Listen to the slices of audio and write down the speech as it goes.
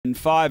And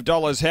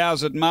 $5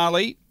 How's It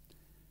Marley,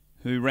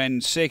 who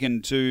ran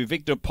second to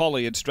Victor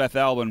Polly at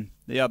Strathalbyn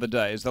the other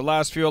day. As the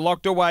last few are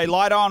locked away,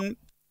 light on.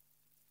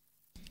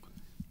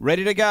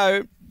 Ready to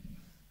go.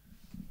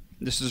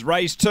 This is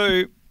race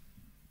 2.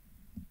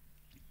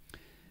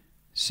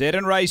 Set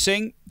and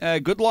racing.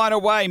 Good line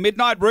away.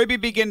 Midnight Ruby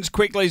begins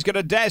quickly. He's going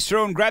to dash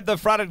through and grab the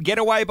front and get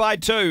away by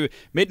 2.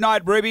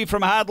 Midnight Ruby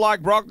from Hard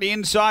Like Brock. The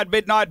inside,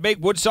 Midnight Big.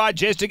 Woodside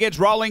Jester gets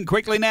rolling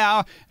quickly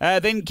now.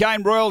 Then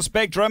came Royal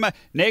Spectrum.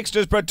 Next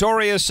is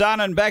Pretoria's Sun.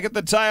 And back at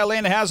the tail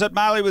end, How's It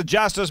Marley with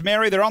Justice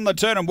Mary. They're on the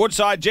turn and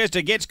Woodside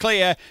Jester gets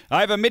clear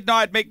over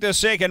Midnight Mick the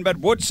second. But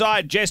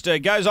Woodside Jester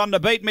goes on to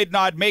beat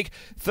Midnight Mick.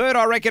 Third,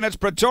 I reckon it's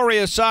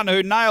Pretoria's Sun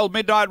who nailed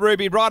Midnight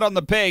Ruby right on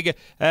the peg.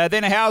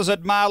 Then How's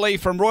It Marley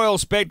from Royal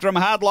Spectrum,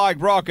 Hard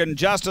Like Rock and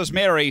Justice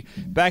Mary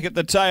back at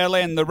the tail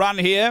end. The run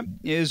here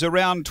is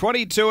around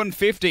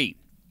 22.50.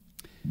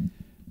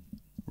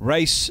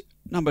 Race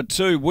number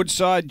 2,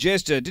 Woodside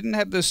Jester. Didn't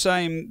have the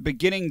same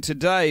beginning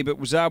today, but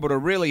was able to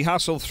really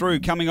hustle through,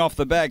 coming off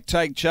the back,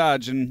 take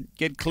charge and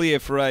get clear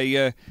for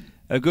a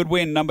good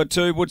win. Number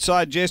 2,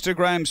 Woodside Jester,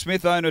 Graham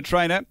Smith, owner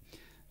trainer.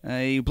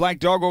 A Black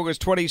Dog,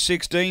 August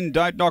 2016.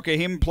 Don't Knock a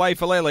Him, Play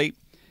for Lely.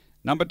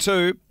 Number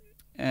 2.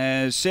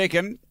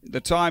 Second, the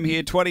time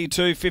here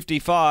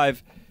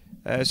 22.55.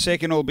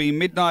 Second will be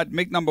Midnight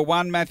Mick, number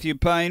 1, Matthew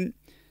Payne.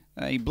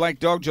 A Black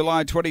Dog,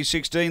 July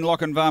 2016,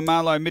 Lochinvar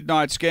Marlow,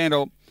 Midnight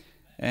Scandal.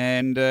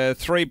 And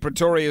 3,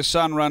 Pretoria's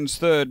Sun runs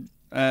third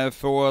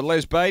for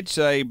Les Bates.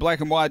 A Black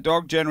and White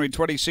Dog, January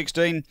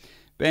 2016.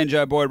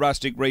 Banjo Boy,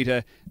 Rustic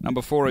Rita.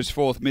 Number 4 is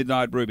fourth,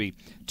 Midnight Ruby.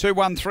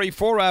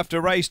 2-1-3-4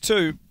 after race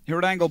 2 here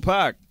at Angle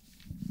Park.